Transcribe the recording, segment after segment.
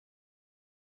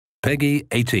Peggy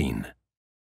 18.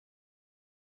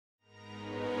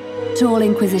 To all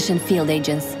Inquisition field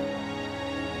agents.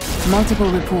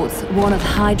 Multiple reports warn of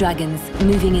high dragons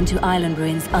moving into island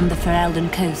ruins on the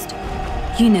Ferelden coast.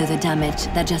 You know the damage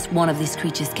that just one of these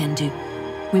creatures can do.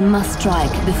 We must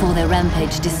strike before their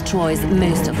rampage destroys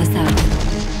most of the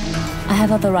south. I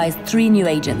have authorized 3 new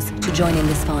agents to join in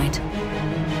this fight.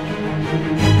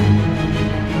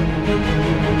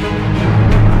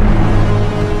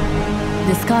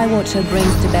 The Skywatcher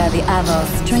brings to bear the Avar's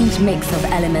strange mix of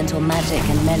elemental magic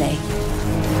and melee.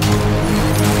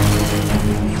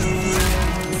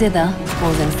 Zither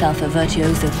calls himself a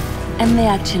virtuoso, and they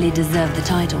actually deserve the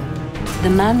title. The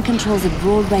man controls a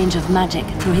broad range of magic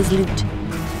through his lute,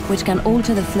 which can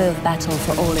alter the flow of battle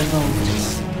for all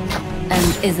involved.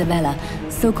 And Isabella,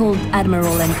 so-called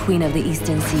Admiral and Queen of the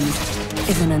Eastern Seas,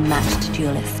 is an unmatched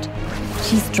duelist.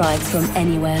 She strikes from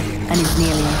anywhere and is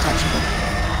nearly untouchable.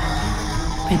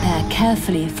 Prepare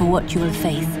carefully for what you will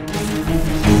face.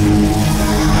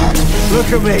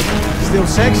 Look at me, still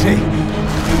sexy.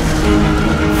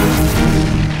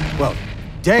 Well,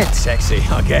 dead sexy,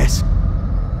 I guess.